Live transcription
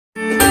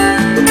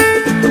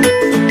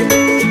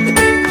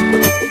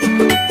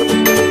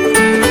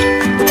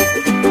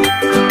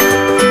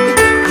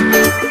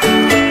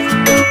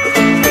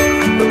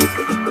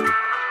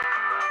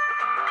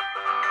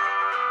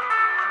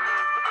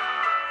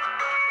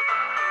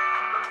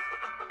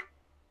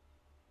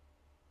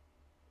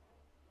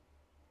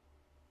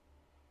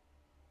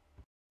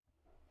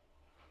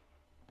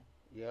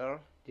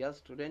Dear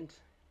students,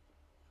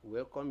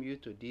 welcome you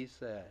to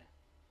this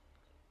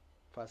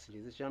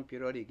facilitation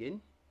period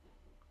again.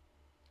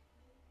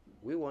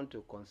 We want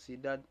to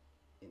consider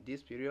in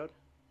this period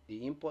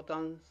the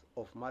importance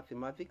of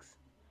mathematics,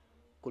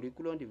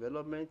 curriculum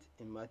development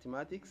in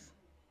mathematics,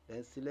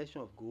 then selection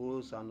of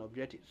goals and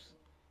objectives.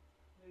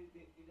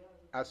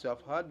 As you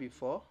have heard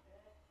before,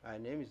 my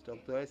name is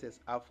Dr. S.S.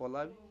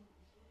 Afolabi,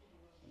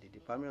 in the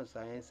Department of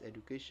Science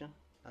Education,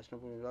 National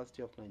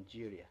University of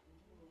Nigeria,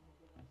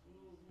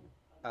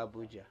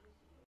 Abuja.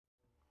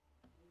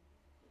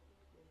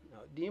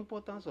 Now, the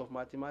importance of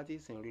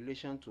mathematics in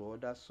relation to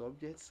other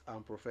subjects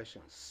and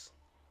professions.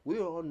 We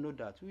all know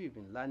that we've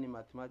been learning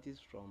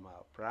mathematics from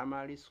our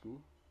primary school,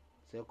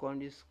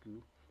 secondary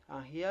school,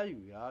 and here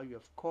you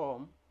have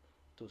come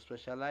to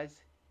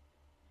specialize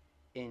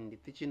in the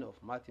teaching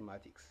of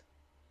mathematics.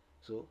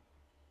 So,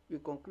 we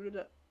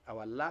concluded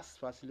our last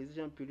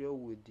facilitation period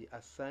with the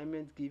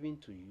assignment given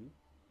to you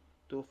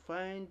to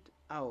find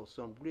out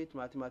some great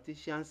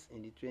mathematicians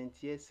in the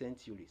 20th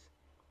centuries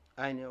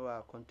and in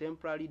our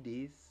contemporary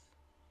days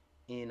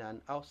in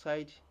and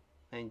outside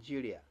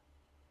Nigeria.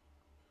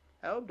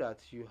 I hope that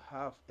you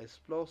have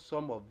explored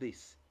some of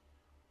this.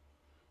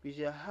 We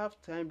shall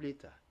have time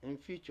later in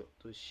future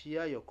to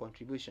share your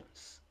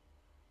contributions.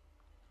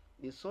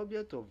 The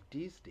subject of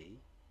this day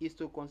is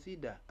to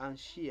consider and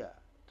share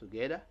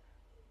together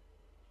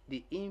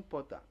the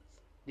importance,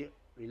 the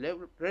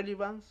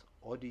relevance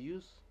or the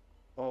use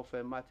of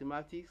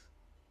mathematics,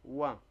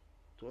 one,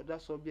 to other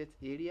subject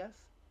areas,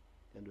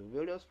 and the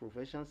various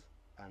professions,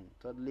 and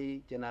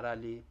thirdly,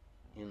 generally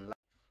in life.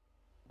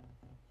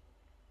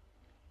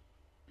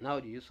 Now,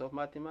 the use of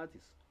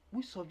mathematics.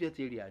 Which subject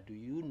area do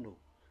you know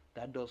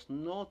that does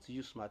not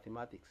use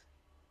mathematics?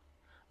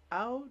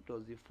 How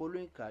does the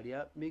following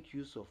career make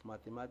use of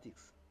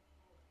mathematics?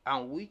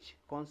 And which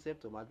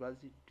concept of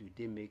mathematics do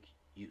they make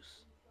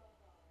use?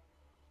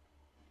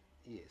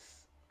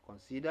 Yes,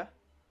 consider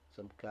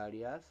some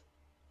careers.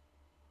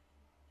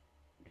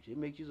 Do they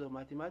make use of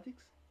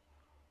mathematics?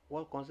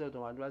 What concept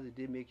of mathematics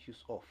do they make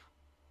use of?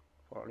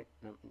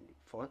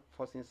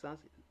 For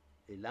instance,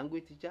 a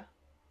language teacher,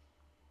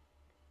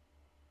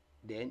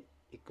 then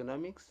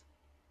economics,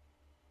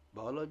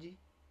 biology,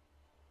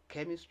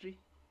 chemistry,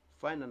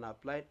 fine and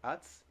applied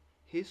arts,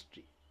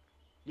 history,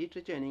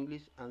 literature and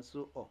English, and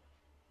so on.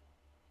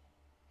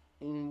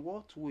 In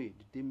what way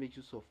do they make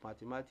use of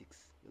mathematics,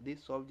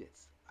 these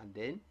subjects, and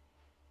then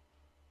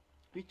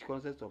which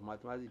concepts of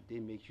mathematics do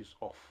they make use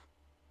of?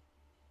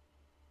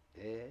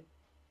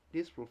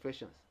 These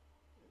professions: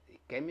 a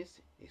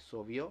chemist, a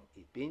surveyor,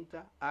 a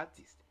painter,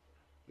 artist,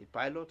 a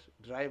pilot,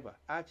 driver,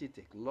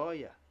 architect,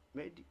 lawyer,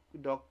 medical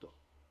doctor,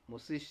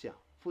 musician,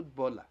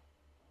 footballer.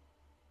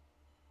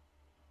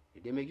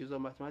 Do they make use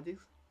of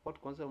mathematics?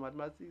 What concept of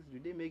mathematics do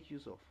they make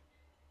use of?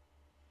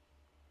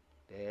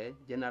 Then,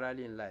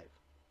 generally in life,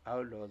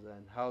 how does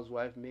a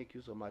housewife make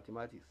use of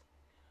mathematics?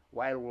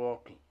 While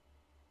working,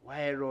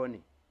 while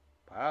running,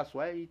 perhaps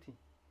while eating.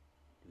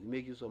 Do we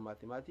make use of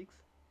mathematics?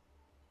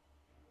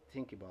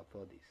 Think about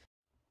all this.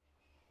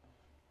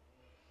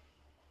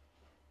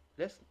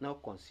 Let's now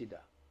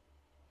consider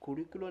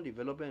curriculum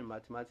development in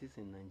mathematics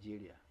in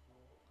Nigeria.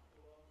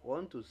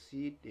 Want to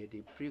see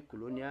the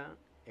pre-colonial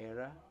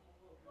era.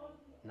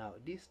 Now,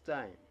 this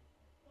time,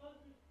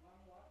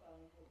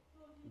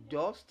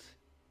 just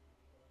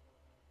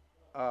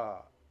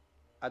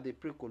at the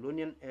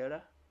pre-colonial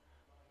era,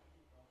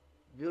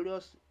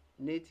 various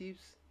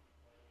natives,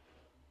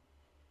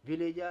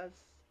 villagers,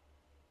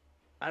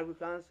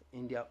 Africans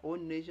in their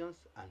own nations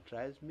and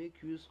tribes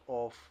make use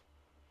of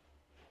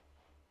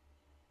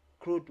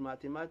crude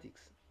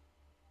mathematics.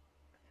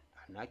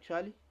 And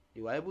actually, they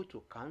were able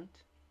to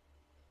count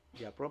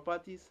their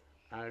properties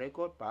and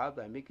record, perhaps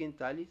by making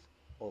tallies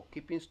or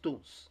keeping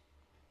stones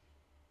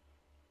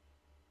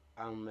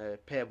and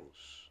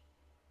pebbles.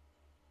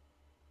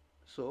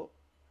 So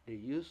they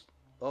used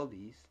all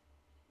these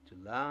to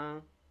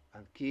learn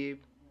and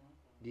keep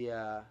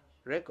their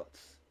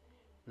records.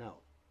 Now,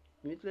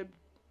 immediately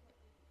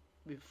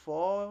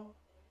before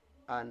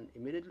and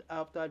immediately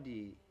after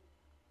the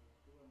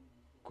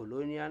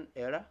colonial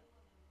era,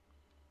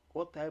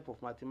 what type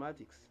of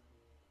mathematics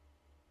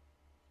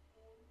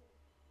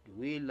do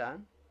we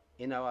learn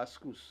in our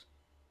schools?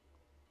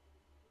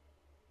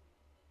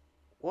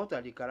 What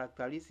are the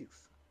characteristics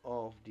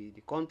of the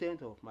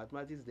content of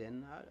mathematics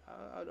then?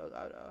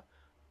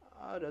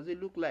 How does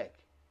it look like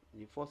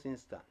in the first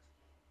instance?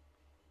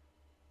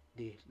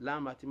 They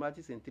learn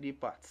mathematics in three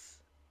parts.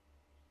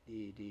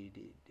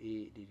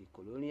 The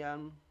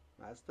colonial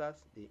masters,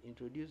 they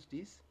introduced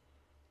this: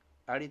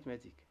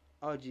 arithmetic,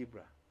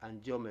 algebra,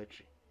 and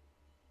geometry.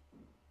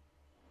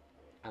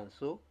 And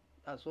so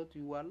that's what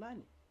we were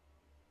learning.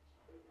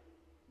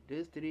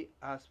 These three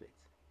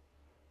aspects.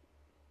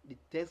 The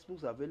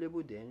textbooks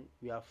available then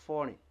were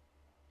foreign.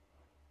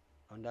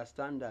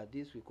 Understand that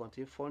this will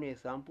contain foreign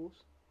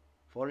examples,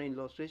 foreign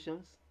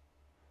illustrations,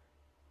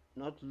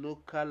 not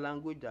local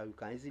language that we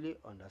can easily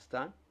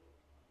understand.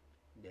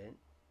 Then,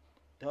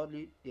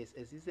 thirdly, there's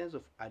existence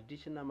of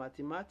additional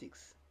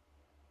mathematics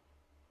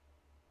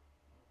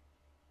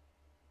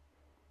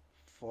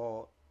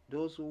for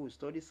those who will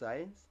study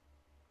science,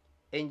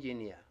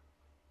 engineer,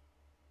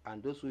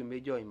 and those who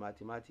major in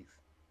mathematics.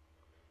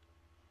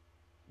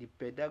 The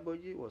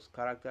pedagogy was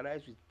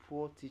characterized with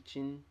poor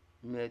teaching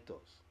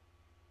methods.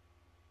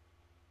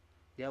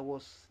 There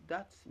was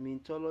that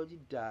mythology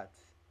that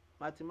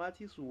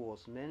mathematics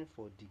was meant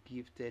for the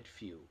gifted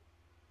few.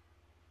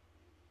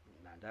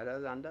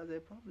 And that's a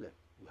problem.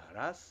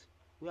 Whereas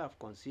we have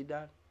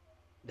considered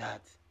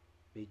that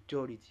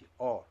majority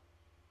or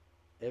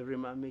every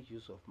man makes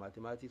use of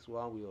mathematics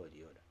one way or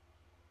the other.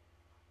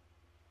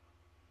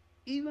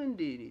 Even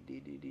the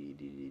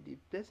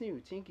person you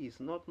think is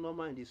not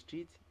normal in the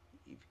street,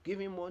 if you give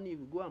him money, he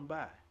will go and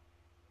buy.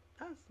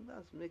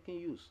 That's making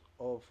use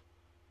of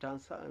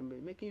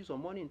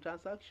money in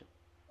transaction.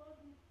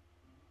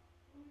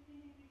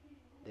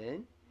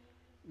 Then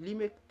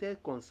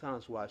limited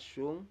concerns were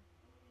shown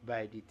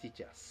by the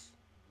teachers.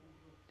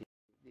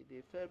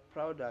 They felt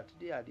proud that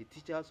they are the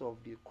teachers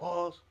of the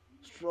course,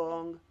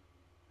 strong,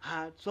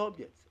 hard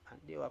subjects,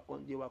 and they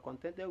were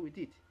contented with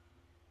it.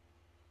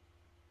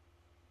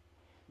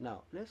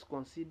 Now let's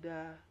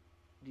consider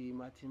the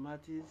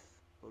mathematics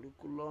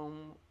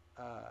curriculum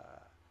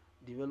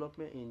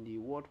development in the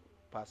world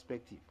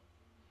perspective.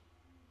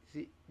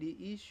 See,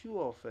 the issue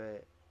of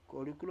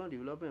curriculum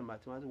development in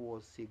mathematics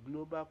was a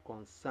global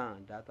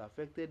concern that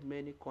affected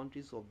many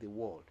countries of the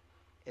world,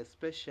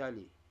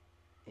 especially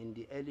in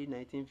the early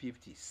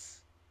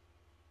 1950s.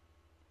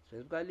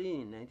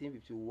 Specifically in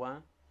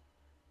 1951,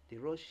 the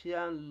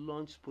Russian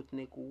launched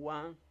Sputnik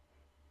 1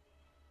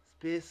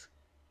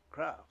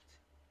 spacecraft,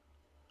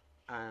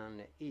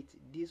 and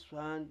this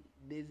one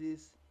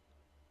bases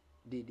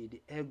the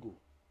ego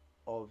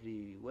of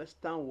the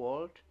Western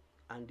world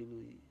and the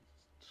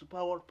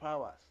superworld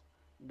powers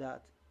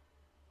that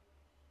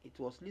it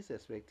was least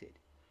expected.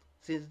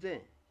 Since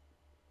then,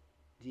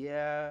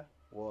 there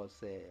was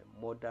a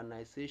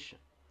modernization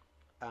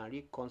and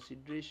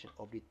reconsideration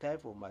of the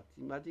type of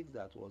mathematics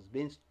that was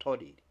being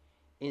studied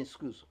in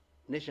schools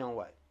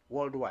nationwide,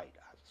 worldwide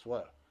as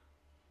well.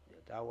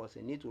 There was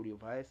a need to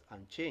revise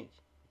and change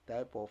the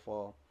type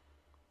of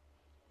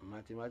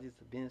mathematics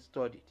being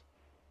studied.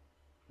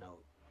 Now,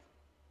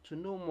 to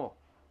know more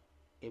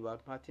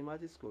about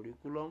mathematics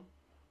curriculum,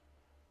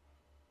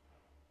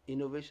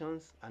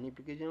 innovations and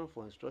implications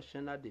for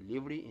instructional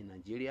delivery in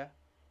Nigeria,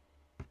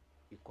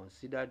 you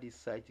consider this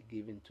site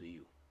given to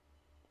you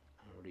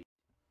and read.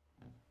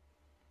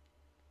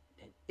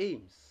 Then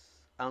aims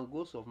and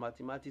goals of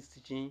mathematics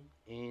teaching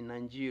in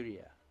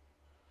Nigeria.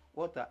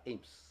 What are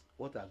aims?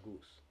 What are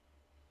goals?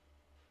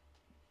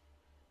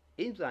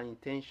 Aims are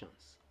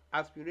intentions,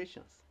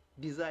 aspirations,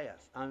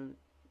 desires, and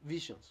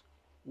visions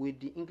with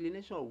the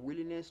inclination or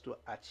willingness to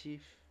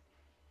achieve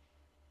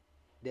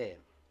them.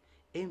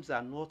 Aims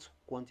are not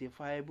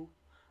quantifiable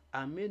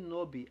and may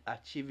not be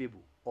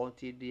achievable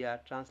until they are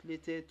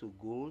translated to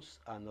goals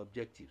and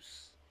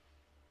objectives.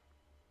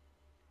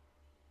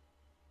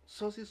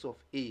 Sources of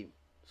aims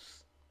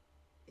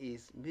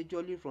is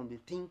majorly from the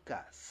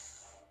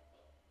thinkers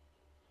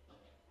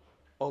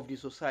of the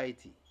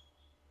society.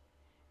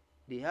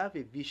 They have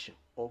a vision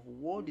of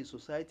what the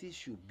society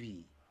should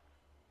be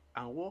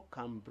and what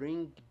can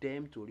bring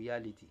them to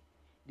reality.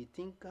 The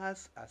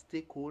thinkers are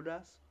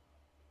stakeholders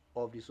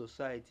of the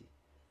society.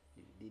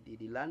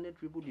 The learned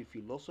people, the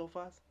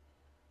philosophers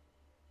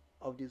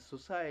of the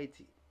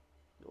society.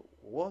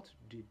 What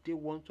do they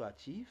want to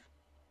achieve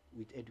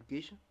with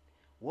education?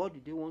 What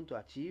do they want to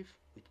achieve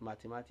with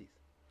mathematics?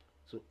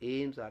 So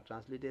aims are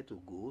translated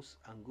to goals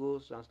and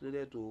goals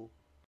translated to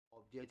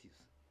objectives,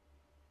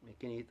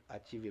 making it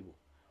achievable.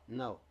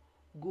 Now,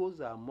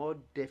 goals are more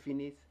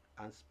definite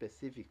and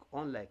specific,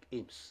 unlike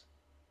aims.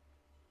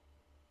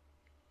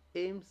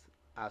 Aims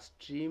are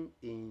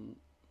streamlined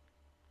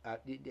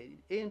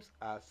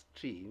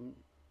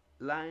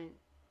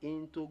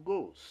into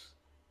goals.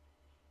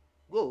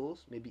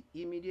 Goals may be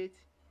immediate,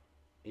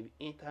 may be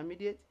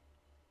intermediate,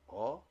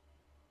 or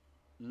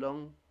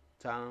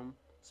long-term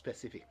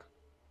specific.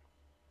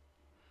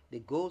 The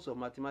goals of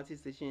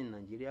mathematics teaching in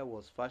Nigeria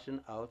was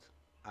fashioned out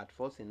at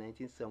first in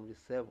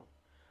 1977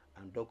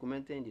 and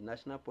documented in the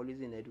National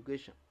Policy in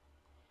Education.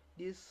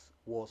 This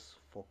was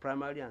for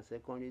primary and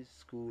secondary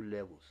school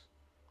levels,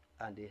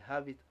 and they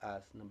have it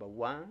as number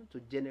 1, to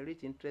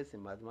generate interest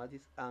in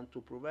mathematics and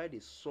to provide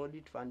a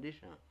solid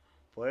foundation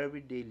for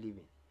everyday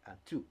living, and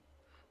 2,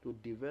 to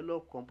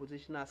develop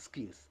computational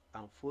skills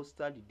and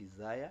foster the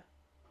desire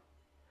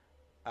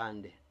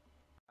and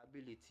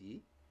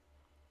ability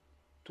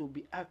to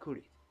be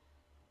accurate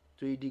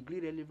to a degree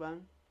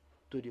relevant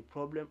to the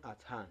problem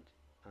at hand,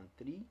 and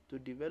 3, to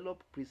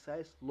develop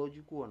precise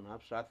logical and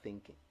abstract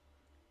thinking,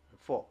 and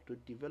 4, to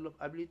develop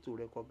ability to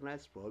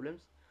recognize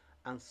problems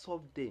and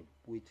solve them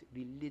with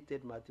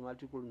related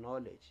mathematical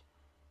knowledge,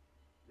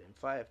 then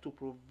 5, to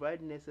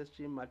provide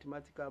necessary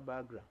mathematical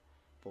background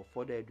for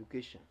further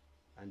education,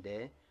 and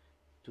then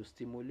to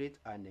stimulate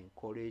and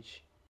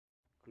encourage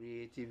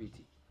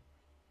creativity.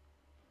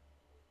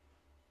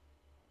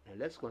 Now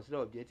let's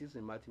consider objectives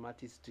in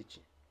mathematics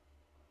teaching.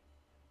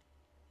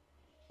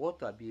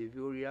 What are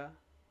behavioral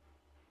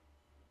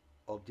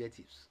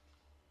objectives.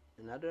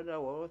 In other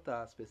words, what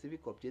are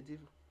specific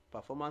objectives,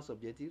 performance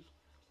objectives,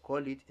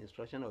 call it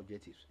instructional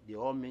objectives. They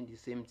all mean the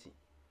same thing.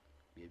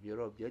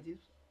 Behavioral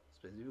objectives,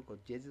 specific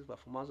objectives,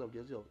 performance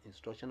objectives,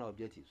 instructional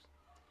objectives.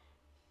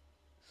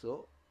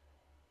 So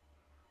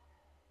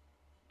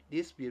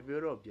this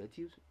behavioral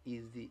objective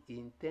is the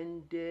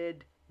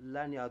intended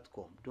learning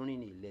outcome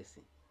during a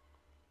lesson.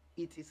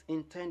 It is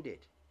intended.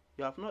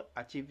 You have not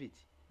achieved it,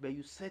 but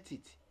you set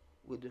it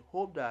with the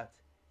hope that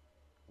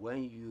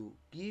when you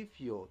give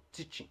your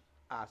teaching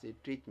as a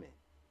treatment,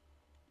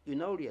 you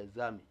now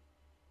re-examine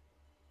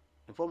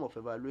in form of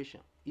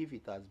evaluation if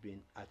it has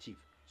been achieved.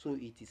 So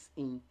it is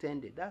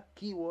intended. That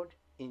keyword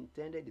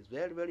intended is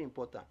very, very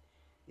important.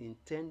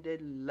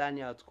 Intended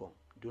learning outcome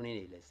during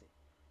a lesson.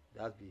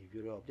 That's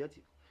behavioral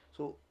objective.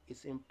 So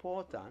it's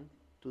important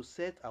to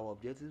set our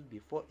objectives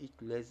before each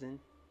lesson.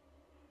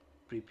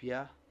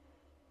 Prepare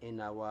in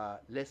our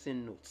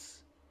lesson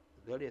notes.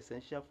 It's very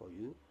essential for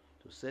you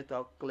to set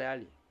out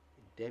clearly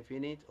a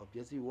definite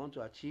objective you want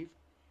to achieve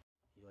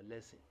in your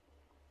lesson.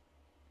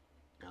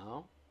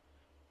 Now,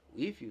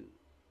 if you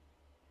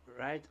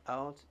write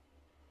out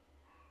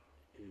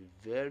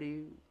a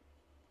very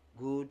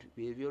good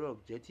behavioral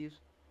objectives,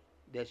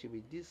 there should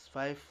be these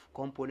 5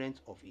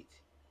 components of it.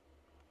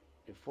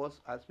 The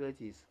first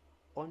aspect is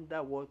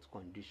under what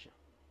condition?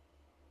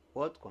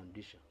 What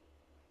condition?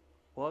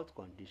 What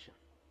condition?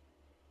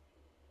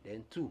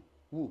 Then 2,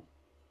 who?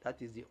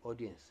 That is the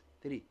audience.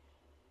 3,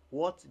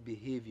 what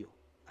behavior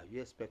are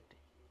you expecting?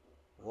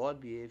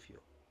 What behavior?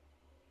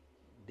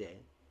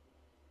 Then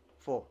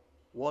 4,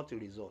 what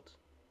result?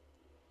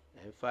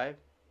 And 5,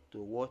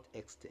 to what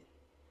extent?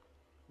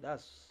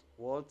 That's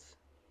what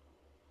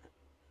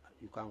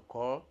you can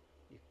call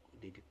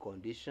the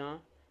condition,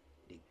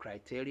 the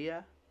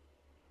criteria,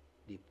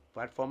 the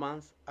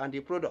performance, and the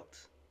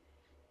product.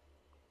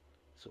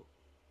 So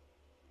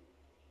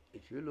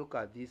if you look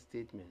at this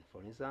statement,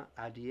 for instance,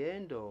 at the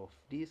end of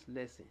this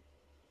lesson,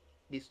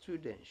 the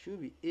student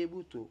should be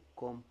able to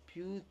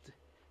compute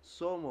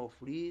sum of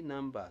real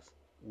numbers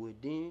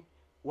within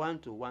 1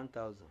 to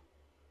 1000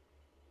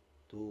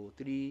 to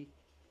 3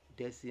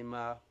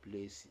 decimal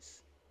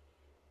places.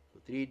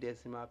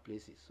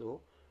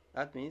 So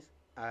that means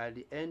at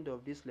the end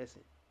of this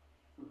lesson,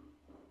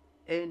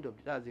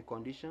 that's the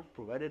condition,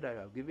 provided that you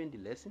have given the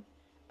lesson.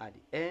 At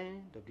the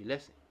end of the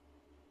lesson,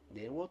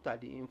 then what are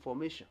the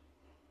information,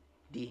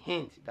 the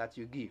hint that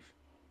you give?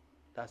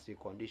 That's the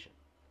condition.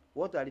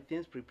 What are the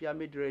things prepared,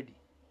 made ready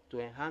to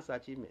enhance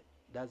achievement?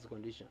 That's the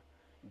condition.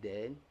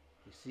 Then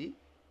you see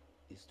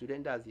the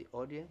student, that's the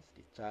audience,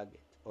 the target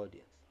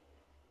audience.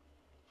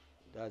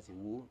 That's the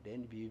who.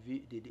 Then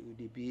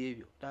the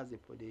behavior, that's the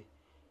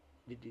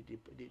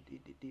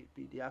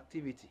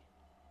activity.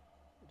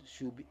 It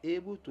should be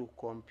able to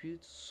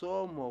compute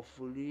sum of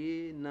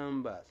real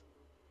numbers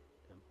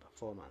and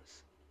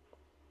performance.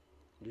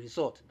 The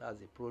result, that's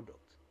the product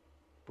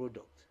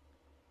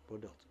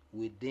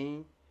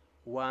within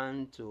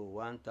 1 to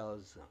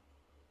 1000.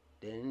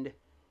 Then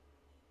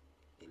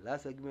the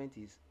last segment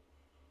is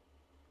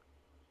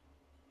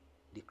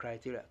the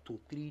criteria, to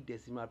 3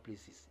 decimal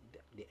places.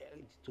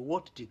 To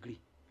what degree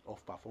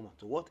of performance,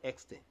 to what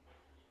extent.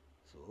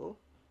 So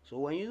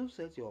when you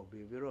set your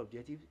behavioral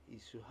objective,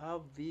 it should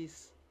have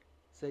this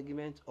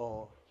segment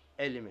or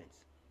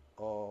elements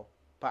or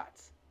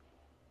parts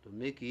to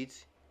make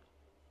it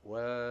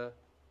well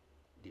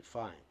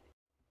defined.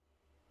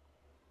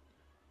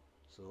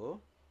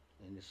 So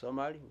in the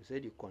summary, we say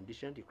the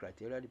condition, the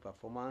criteria, the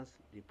performance,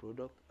 the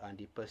product, and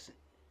the person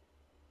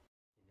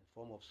in the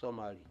form of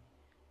summary.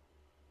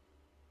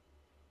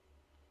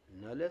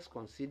 Now let's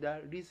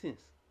consider reasons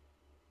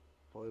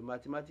for a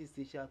mathematics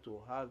teacher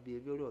to have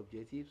behavioral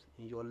objectives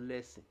in your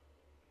lesson.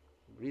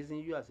 Reason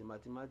you as a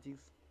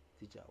mathematics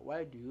teacher,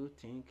 why do you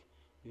think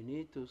you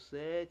need to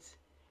set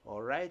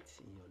or write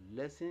in your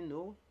lesson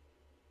your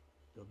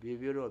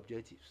behavioral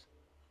objectives?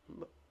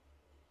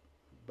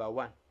 Number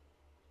 1,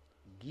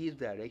 give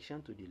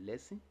direction to the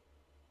lesson,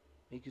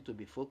 make you to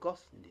be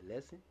focused in the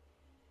lesson.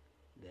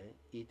 Then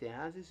it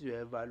enhances your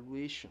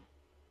evaluation.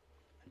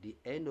 At the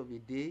end of the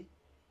day,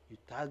 you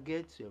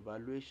target your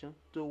evaluation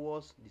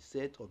towards the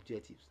set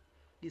objectives.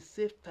 The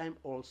save time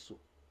also.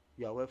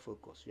 You are well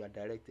focused, you are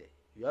directed,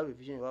 you have a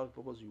vision, you have a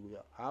purpose, you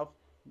will have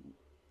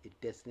a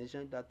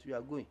destination that you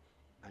are going,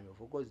 and your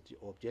focus is the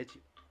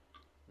objective.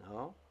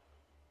 Now,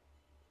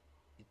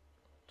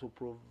 to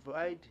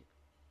provide,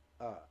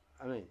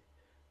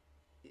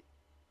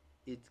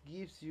 it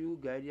gives you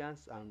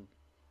guidance and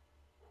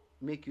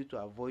make you to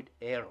avoid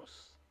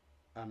errors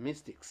and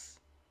mistakes.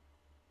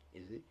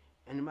 You see,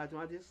 in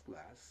mathematics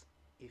class,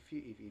 if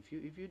you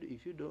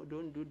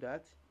don't do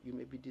that, you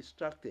may be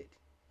distracted,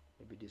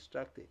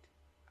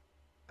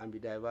 and be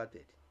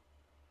diverted.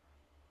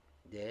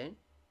 Then,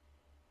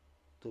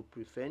 to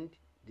prevent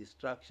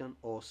distraction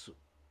also,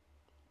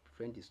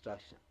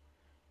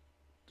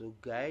 to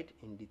guide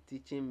in the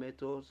teaching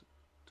methods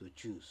to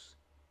choose.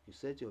 You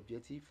set your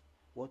objective,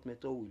 what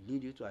method will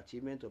lead you to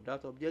achievement of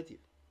that objective.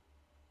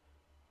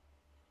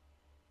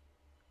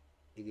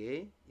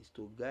 again is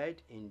to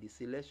guide in the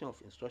selection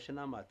of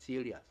instructional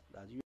materials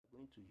that you are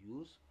going to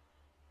use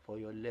for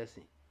your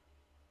lesson.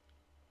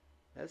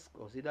 Let's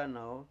consider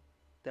now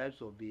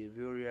types of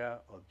behavioral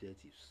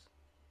objectives.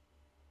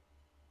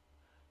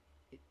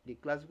 The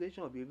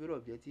classification of behavioral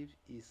objectives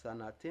is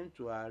an attempt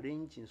to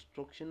arrange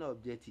instructional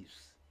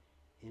objectives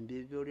in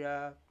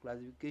behavioral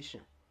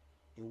classification,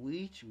 in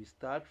which we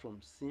start from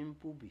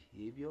simple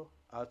behavior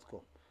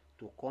outcome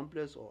to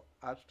complex or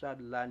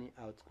abstract learning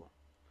outcome.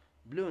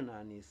 Bloom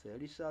and his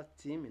research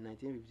team in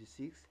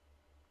 1956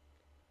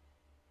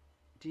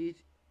 did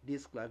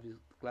this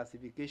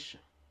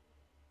classification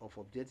of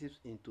objectives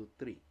into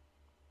three,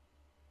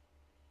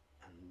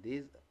 and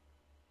these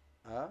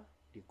are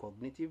the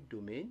cognitive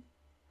domain,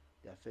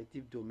 the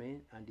affective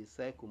domain, and the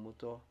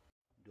psychomotor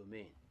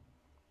domain.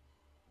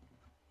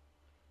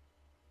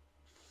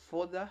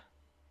 Further,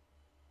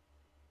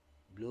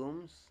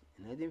 Bloom's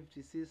in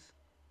 1956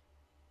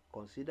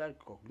 considered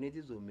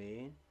cognitive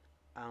domain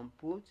and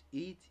put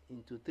it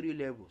into three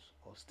levels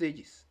or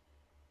stages.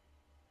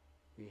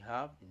 We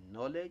have the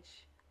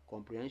knowledge,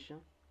 comprehension,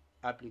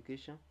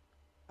 application,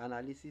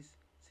 analysis,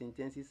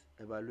 synthesis,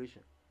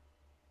 evaluation.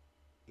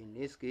 In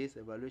this case,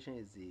 evaluation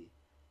is the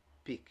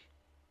peak,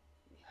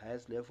 the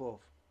highest level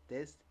of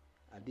test,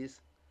 and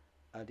this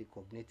at the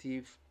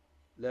cognitive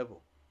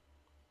level.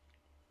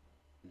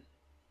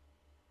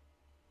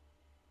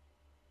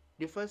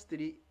 The first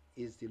three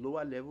is the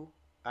lower level,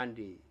 and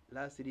the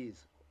last three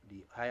is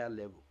the higher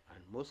level.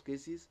 And most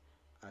cases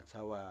at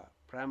our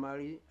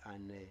primary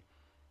and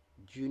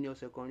junior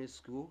secondary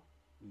school,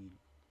 we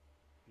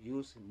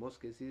use in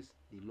most cases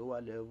the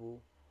lower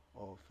level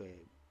of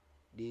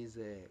this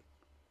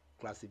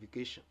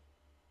classification.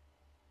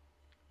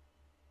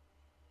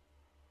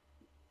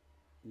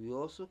 We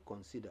also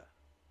consider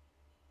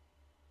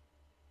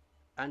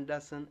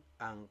Anderson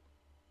and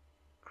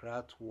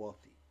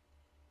Cratworthy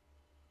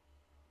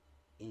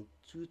in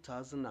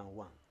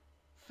 2001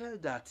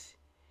 felt that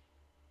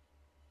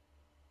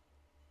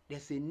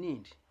there's a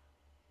need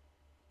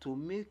to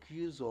make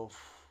use of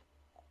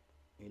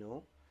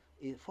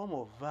a form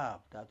of verb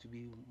that will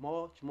be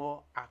much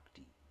more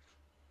active,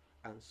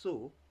 and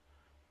so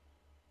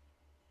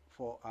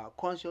for our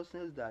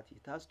consciousness that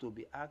it has to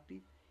be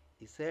active,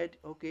 he said,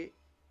 okay,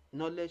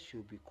 knowledge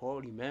should be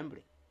called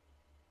remembering,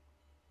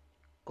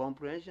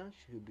 comprehension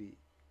should be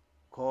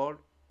called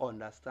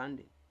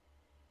understanding,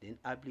 then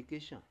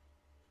application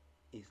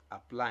is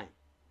applying,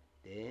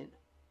 then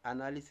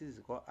analysis is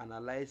called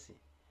analyzing,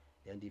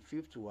 then the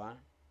fifth one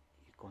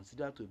is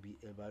considered to be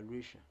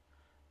evaluation,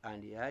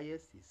 and the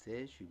highest he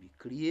says should be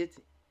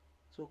creating.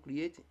 So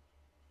creating,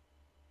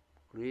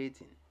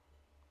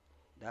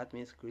 that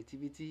means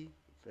creativity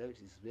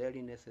is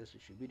very necessary,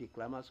 should be the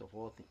climax of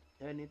all things.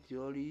 Any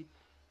theory,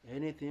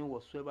 anything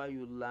whatsoever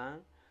you learn,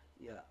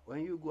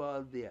 when you go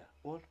out there,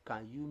 what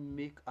can you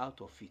make out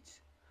of it,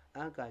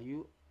 and can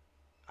you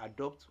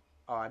adopt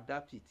or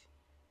adapt it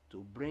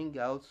to bring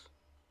out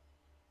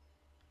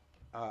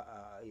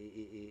a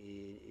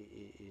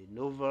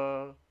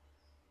novel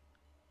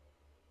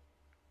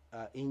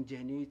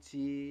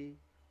ingenuity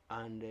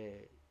and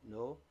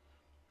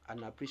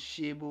an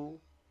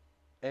appreciable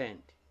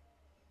end.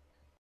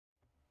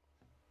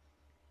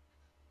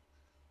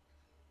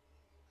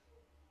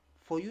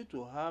 For you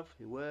to have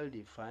a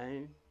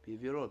well-defined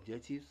behavioral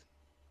objectives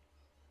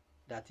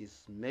that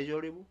is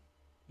measurable,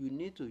 you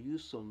need to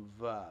use some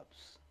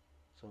verbs.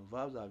 Some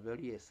verbs are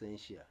very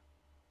essential.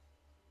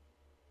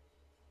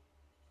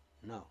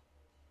 Now,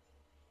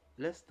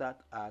 let's start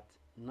at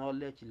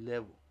knowledge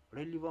level.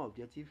 Relevant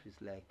objective is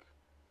like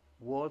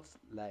words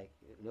like,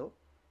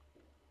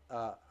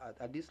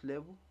 at this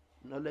level,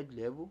 knowledge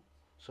level,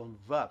 some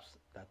verbs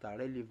that are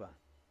relevant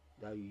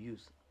that you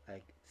use,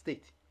 like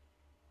state,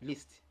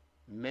 list,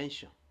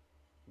 mention,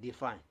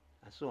 define,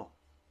 and so on.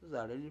 Those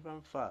are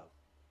relevant verbs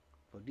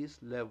for this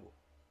level.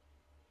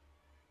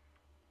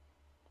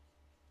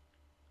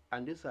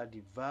 And these are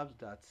the verbs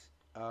that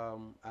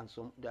and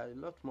some there are a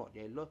lot more.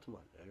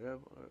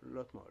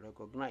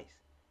 Recognize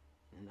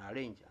and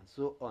arrange and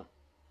so on.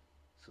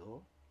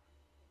 So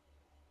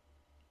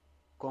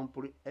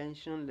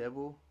comprehension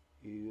level,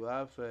 you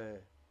have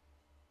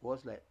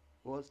words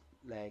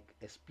like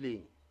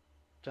explain,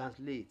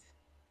 translate,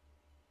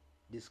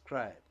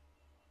 describe,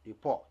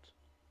 report.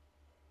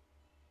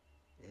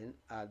 Then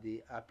at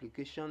the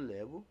application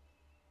level,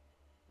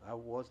 you have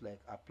words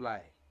like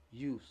apply,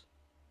 use,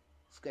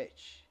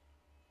 sketch,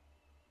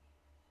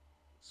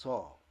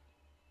 solve,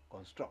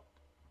 construct.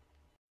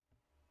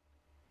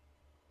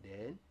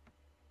 Then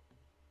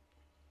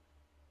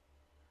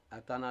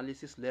at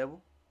analysis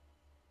level,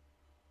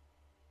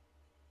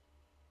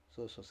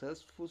 so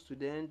successful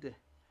student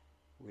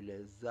will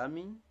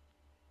examine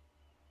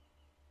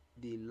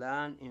the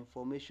learned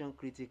information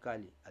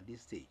critically at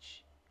this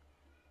stage.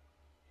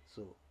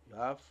 So you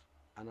have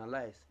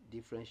analyze,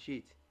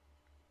 differentiate,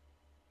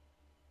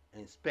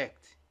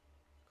 inspect,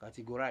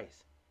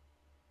 categorize.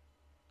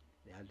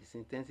 Then at the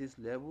synthesis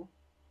level,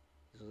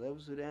 the successful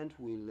student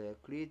will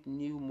create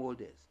new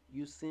models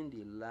using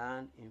the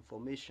learned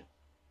information.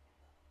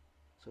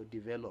 So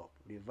develop,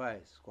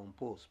 revise,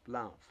 compose,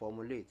 plan,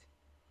 formulate.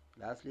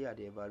 Lastly, at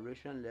the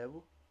evaluation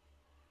level,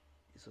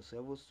 a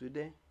successful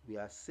student will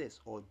assess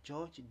or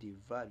judge the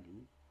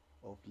value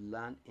of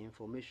learned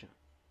information.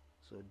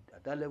 So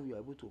at that level, you are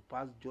able to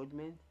pass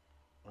judgment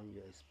on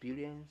your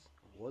experience,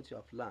 on what you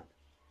have learned.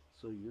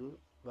 So you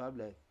have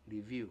like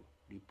review,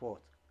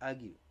 report,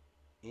 argue,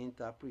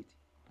 interpret,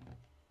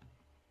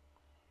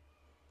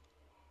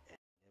 and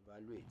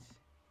evaluate.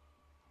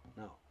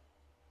 Now,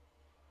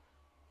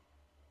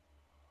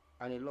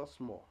 and a lot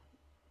more.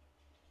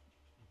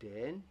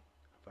 Then,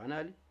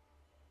 finally,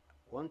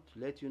 I want to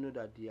let you know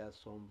that there are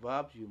some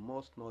verbs you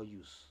must not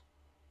use.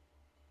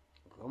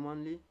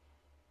 Commonly,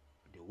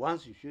 the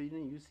ones you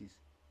shouldn't use is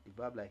the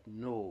verb like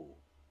know,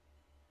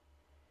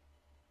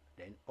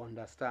 then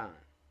understand.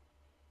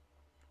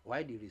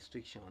 Why the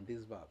restriction on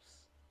these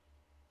verbs?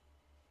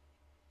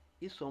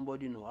 If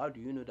somebody knows, how do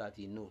you know that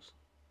he knows?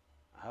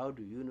 How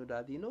do you know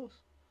that he knows?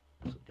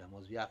 So there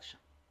must be action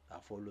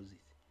that follows it.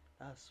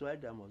 That's why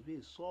there must be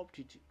a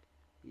substitute,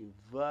 a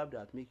verb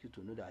that makes you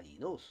to know that he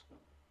knows.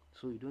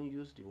 So you don't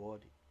use the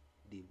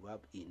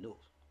verb he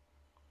knows,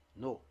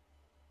 know,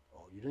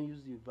 or you don't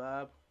use the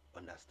verb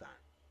understand,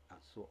 and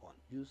so on.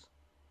 Use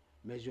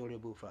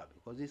measurable verb,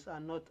 because these are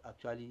not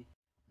actually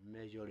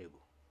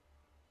measurable.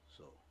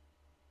 So,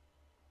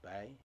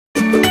 bye.